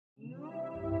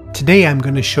Today I'm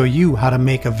going to show you how to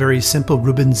make a very simple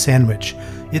Reuben sandwich.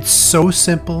 It's so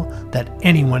simple that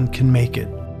anyone can make it.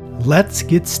 Let's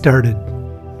get started.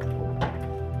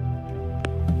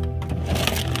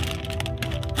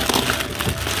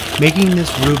 Making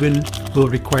this Reuben will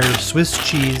require Swiss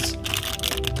cheese,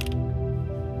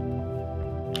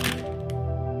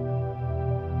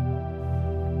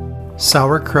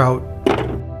 sauerkraut,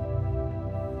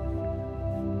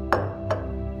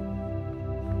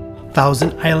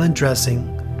 Thousand Island dressing,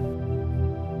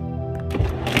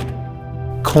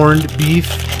 corned beef,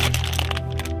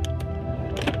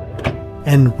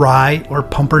 and rye or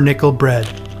pumpernickel bread.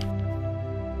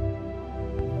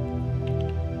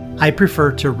 I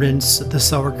prefer to rinse the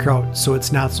sauerkraut so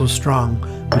it's not so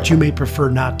strong, but you may prefer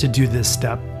not to do this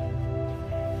step.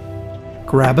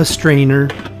 Grab a strainer,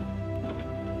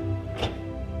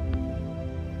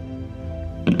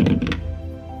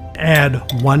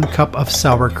 add 1 cup of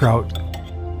sauerkraut.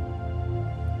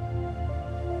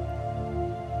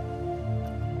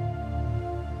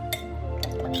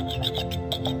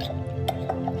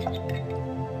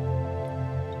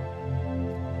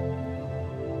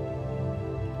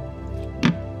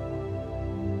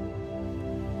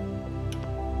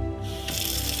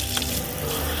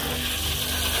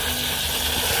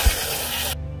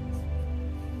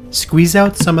 Squeeze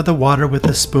out some of the water with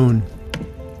a spoon.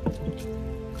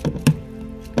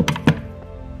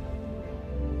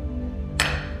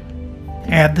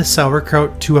 Add the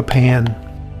sauerkraut to a pan.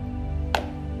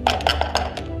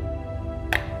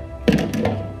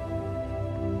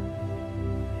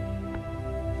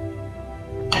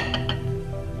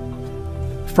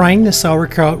 Frying the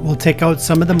sauerkraut will take out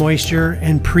some of the moisture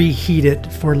and preheat it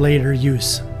for later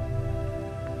use.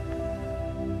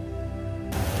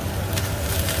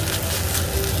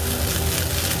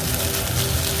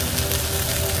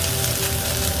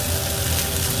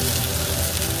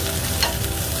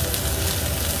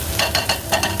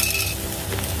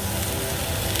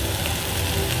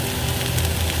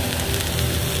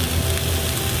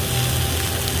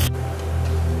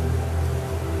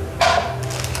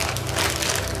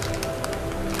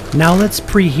 Now let's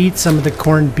preheat some of the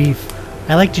corned beef.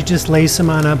 I like to just lay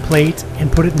some on a plate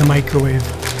and put it in the microwave.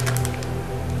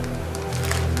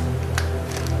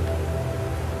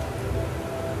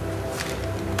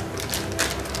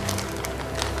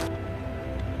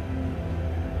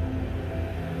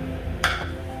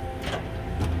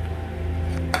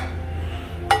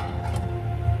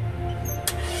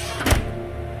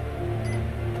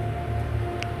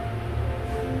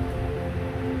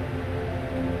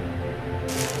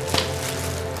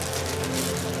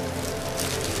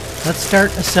 Let's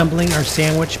start assembling our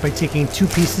sandwich by taking 2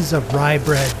 pieces of rye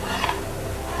bread.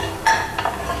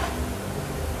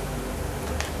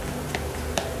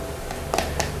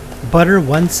 Butter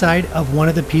one side of one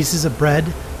of the pieces of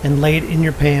bread and lay it in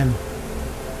your pan.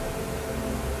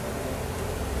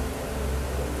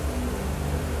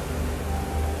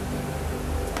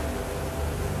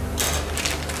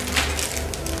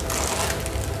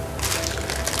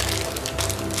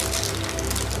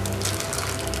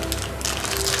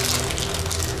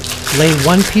 Lay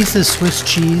 1 piece of Swiss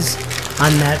cheese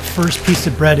on that first piece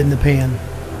of bread in the pan.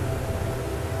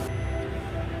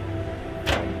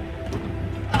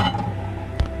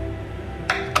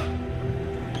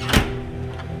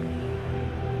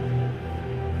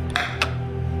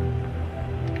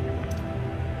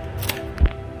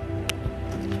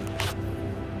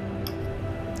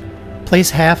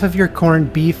 Place half of your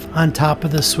corned beef on top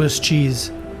of the Swiss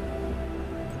cheese.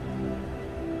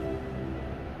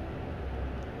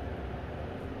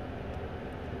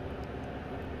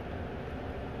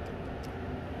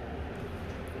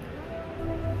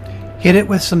 Hit it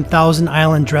with some Thousand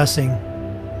Island dressing.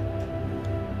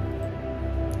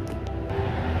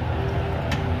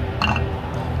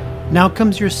 Now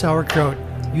comes your sauerkraut.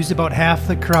 Use about half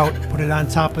the kraut, put it on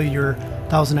top of your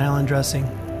Thousand Island dressing.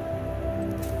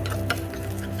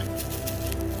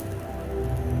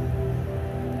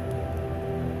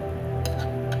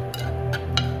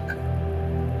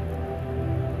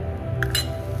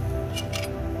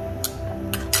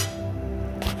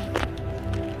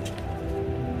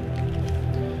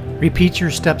 Repeat your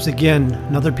steps again.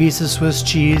 Another piece of Swiss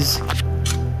cheese,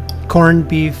 corned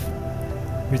beef,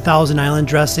 your Thousand Island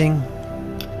dressing,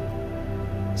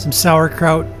 some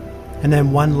sauerkraut, and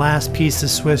then 1 last piece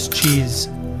of Swiss cheese.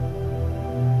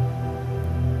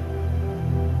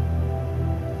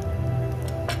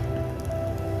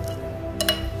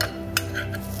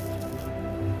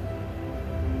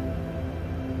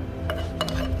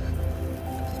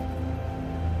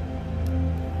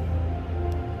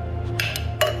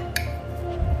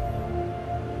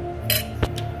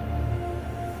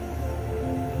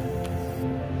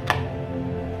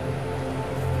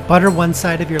 Butter one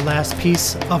side of your last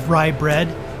piece of rye bread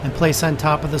and place on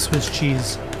top of the Swiss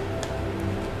cheese.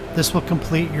 This will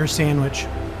complete your sandwich.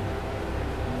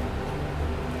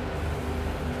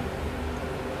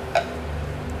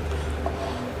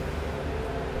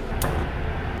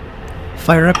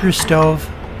 Fire up your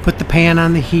stove, put the pan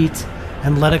on the heat,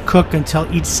 and let it cook until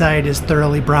each side is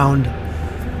thoroughly browned.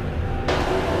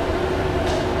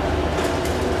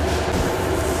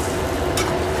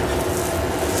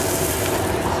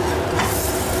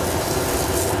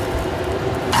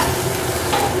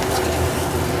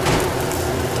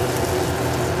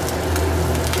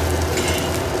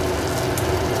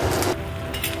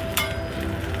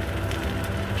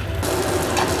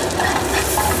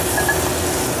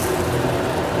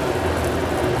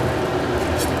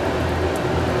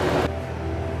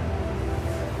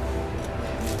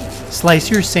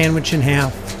 Slice your sandwich in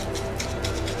half.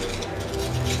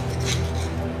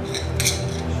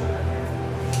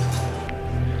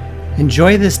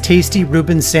 Enjoy this tasty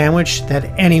Reuben sandwich that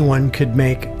anyone could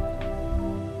make.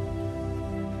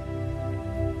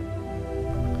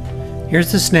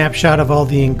 Here's a snapshot of all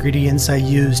the ingredients I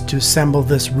used to assemble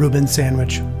this Reuben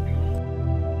sandwich.